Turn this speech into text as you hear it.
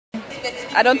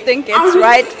I don't think it's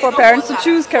right for parents to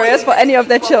choose careers for any of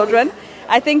their children.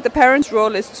 I think the parent's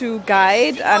role is to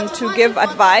guide and to give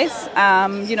advice,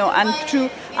 and to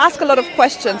ask a lot of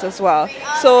questions as well.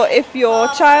 So if your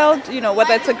child,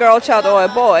 whether it's a girl child or a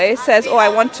boy, says, "Oh, I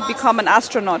want to become an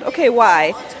astronaut," okay,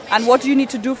 why? And what do you need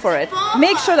to do for it?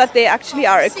 Make sure that they actually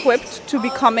are equipped to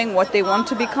becoming what they want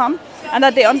to become, and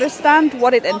that they understand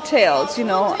what it entails.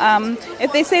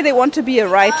 If they say they want to be a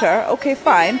writer, okay,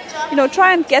 fine.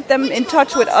 Try and get them in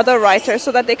touch with other writers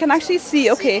so that they can actually see,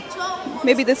 okay,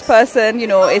 maybe this person,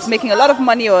 is making a lot of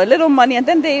money or a little money, and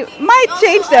then they might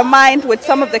change their mind with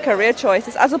some of the career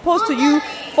choices, as opposed to you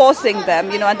forcing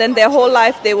them, and then their whole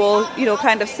life they will,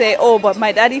 kind of say, "Oh, but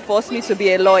my daddy forced me to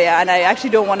be a lawyer, and I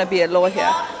actually don't want to be a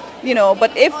lawyer."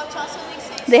 But if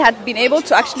they had been able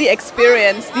to actually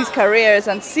experience these careers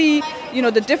and see,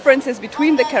 the differences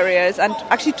between the careers, and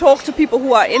actually talk to people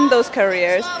who are in those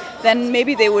careers, then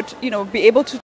maybe they would, be able to